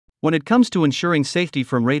When it comes to ensuring safety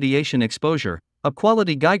from radiation exposure, a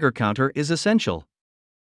quality Geiger counter is essential.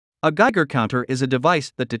 A Geiger counter is a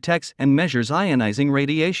device that detects and measures ionizing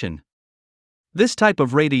radiation. This type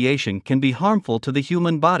of radiation can be harmful to the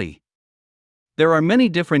human body. There are many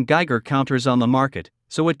different Geiger counters on the market,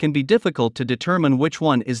 so it can be difficult to determine which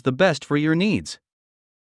one is the best for your needs.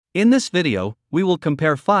 In this video, we will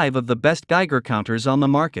compare 5 of the best Geiger counters on the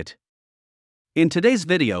market. In today's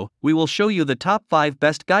video, we will show you the top 5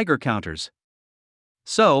 best Geiger counters.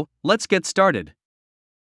 So, let's get started.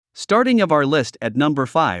 Starting of our list at number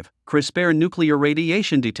 5, CRISPR Nuclear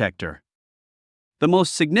Radiation Detector. The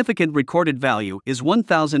most significant recorded value is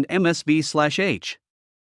 1000 MSV/H.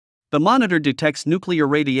 The monitor detects nuclear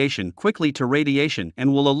radiation quickly to radiation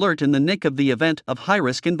and will alert in the nick of the event of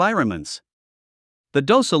high-risk environments. The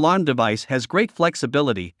dose alarm device has great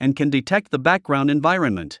flexibility and can detect the background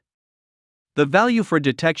environment. The value for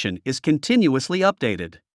detection is continuously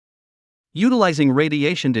updated. Utilizing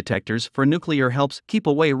radiation detectors for nuclear helps keep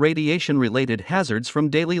away radiation-related hazards from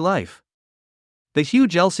daily life. The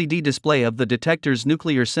huge LCD display of the detector's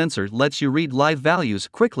nuclear sensor lets you read live values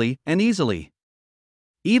quickly and easily.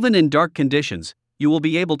 Even in dark conditions, you will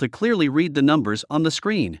be able to clearly read the numbers on the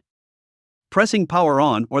screen. Pressing power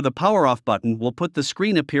on or the power off button will put the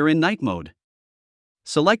screen appear in night mode.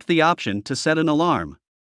 Select the option to set an alarm.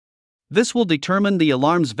 This will determine the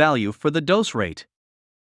alarm's value for the dose rate.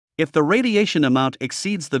 If the radiation amount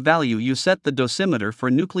exceeds the value you set, the dosimeter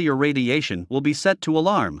for nuclear radiation will be set to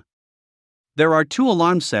alarm. There are 2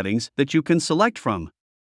 alarm settings that you can select from.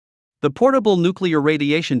 The portable nuclear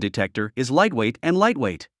radiation detector is lightweight and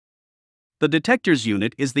lightweight. The detector's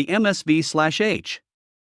unit is the MSV/H.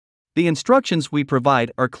 The instructions we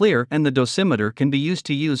provide are clear, and the dosimeter can be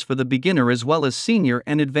used for the beginner as well as senior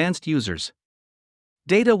and advanced users.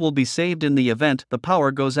 Data will be saved in the event the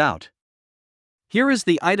power goes out. Here is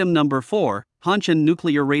the item number 4, Hanchen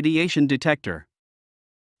Nuclear Radiation Detector.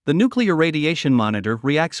 The nuclear radiation monitor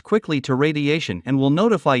reacts quickly to radiation and will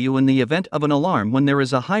notify you in the event of an alarm when there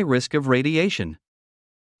is a high risk of radiation.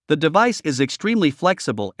 The device is extremely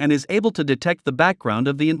flexible and is able to detect the background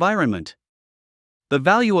of the environment. The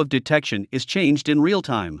value of detection is changed in real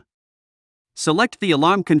time. Select the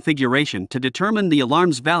alarm configuration to determine the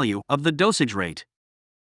alarm's value of the dosage rate.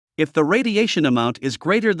 If the radiation amount is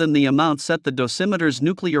greater than the amount set, the dosimeter's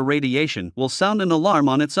nuclear radiation will sound an alarm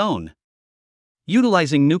on its own.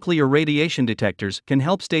 Utilizing nuclear radiation detectors can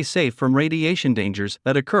help stay safe from radiation dangers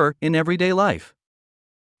that occur in everyday life.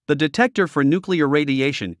 The detector for nuclear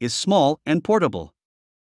radiation is small and portable.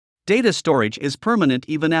 Data storage is permanent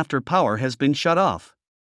even after power has been shut off.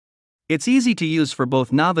 It's easy to use for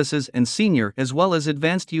both novices and senior as well as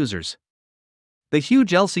advanced users. The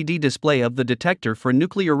huge LCD display of the detector for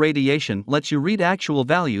nuclear radiation lets you read actual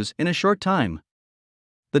values in a short time.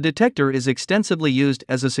 The detector is extensively used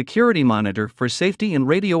as a security monitor for safety and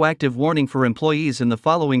radioactive warning for employees in the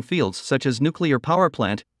following fields such as nuclear power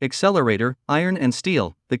plant, accelerator, iron and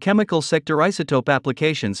steel, the chemical sector, isotope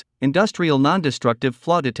applications, industrial non-destructive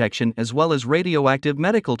flaw detection as well as radioactive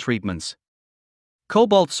medical treatments.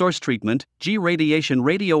 Cobalt source treatment, G radiation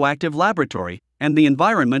radioactive laboratory, and the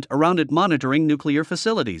environment around it, monitoring nuclear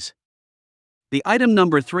facilities. The item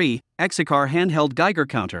number 3, Geiger handheld Geiger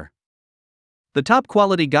counter. The top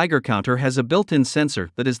quality Geiger counter has a built-in sensor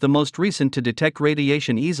that is the most recent to detect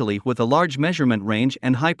radiation easily with a large measurement range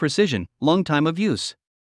and high precision, long time of use.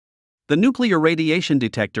 The nuclear radiation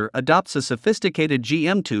detector adopts a sophisticated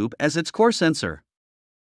GM tube as its core sensor.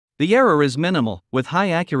 The error is minimal, with high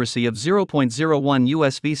accuracy of 0.01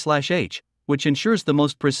 USV/H, which ensures the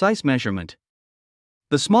most precise measurement.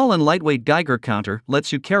 The small and lightweight Geiger counter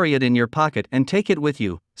lets you carry it in your pocket and take it with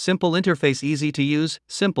you. Simple interface, easy to use,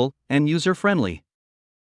 simple, and user-friendly.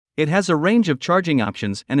 It has a range of charging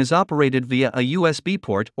options and is operated via a USB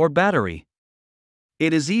port or battery.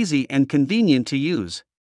 It is easy and convenient to use.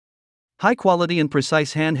 High quality and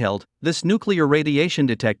precise handheld, this nuclear radiation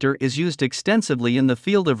detector is used extensively in the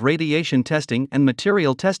field of radiation testing and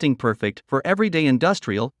material testing, perfect for everyday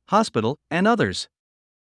industrial, hospital, and others.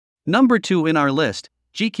 Number 2 in our list,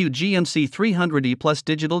 GQ GMC 300E Plus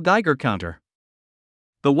Digital Geiger Counter.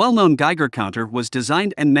 The well-known Geiger counter was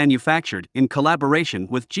designed and manufactured in collaboration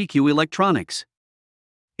with GQ Electronics.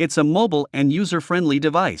 It's a mobile and user-friendly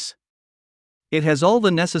device. It has all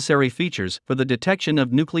the necessary features for the detection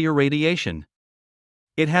of nuclear radiation.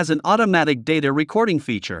 It has an automatic data recording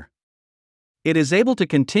feature. It is able to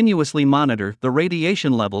continuously monitor the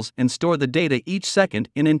radiation levels and store the data each second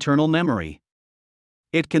in internal memory.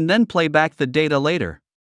 It can then play back the data later.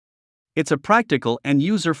 It's a practical and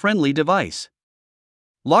user-friendly device.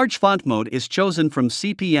 Large font mode is chosen from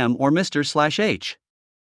CPM or Mr/H.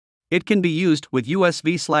 It can be used with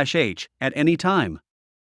USB/H at any time.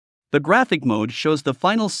 The graphic mode shows the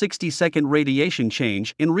final 60-second radiation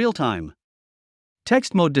change in real time.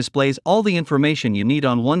 Text mode displays all the information you need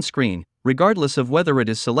on one screen, regardless of whether it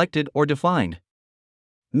is selected or defined.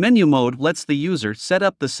 Menu mode lets the user set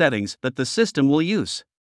up the settings that the system will use.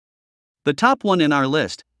 The top one in our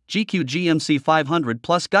list, GQ-GMC 500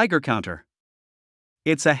 Plus Geiger counter.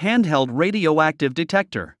 It's a handheld radioactive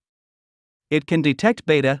detector. It can detect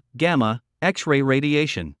beta, gamma, X-ray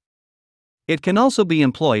radiation. It can also be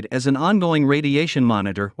employed as an ongoing radiation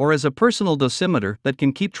monitor or as a personal dosimeter that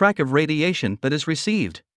can keep track of radiation that is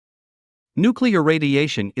received. Nuclear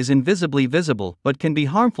radiation is invisibly visible but can be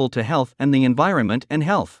harmful to health and the environment and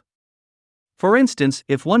health. For instance,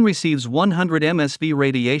 if one receives 100 MSV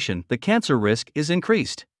radiation, the cancer risk is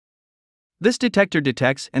increased. This detector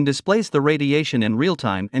detects and displays the radiation in real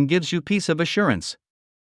time and gives you peace of assurance.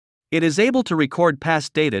 It is able to record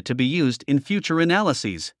past data to be used in future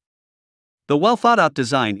analyses. The well-thought-out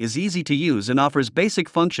design is easy to use and offers basic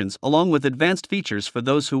functions along with advanced features for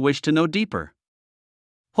those who wish to know deeper.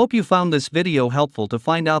 Hope you found this video helpful to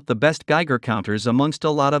find out the best Geiger counters amongst a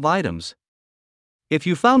lot of items. If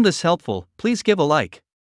you found this helpful, please give a like.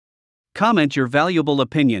 Comment your valuable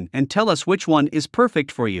opinion and tell us which one is perfect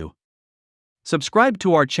for you. Subscribe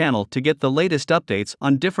to our channel to get the latest updates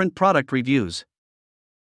on different product reviews.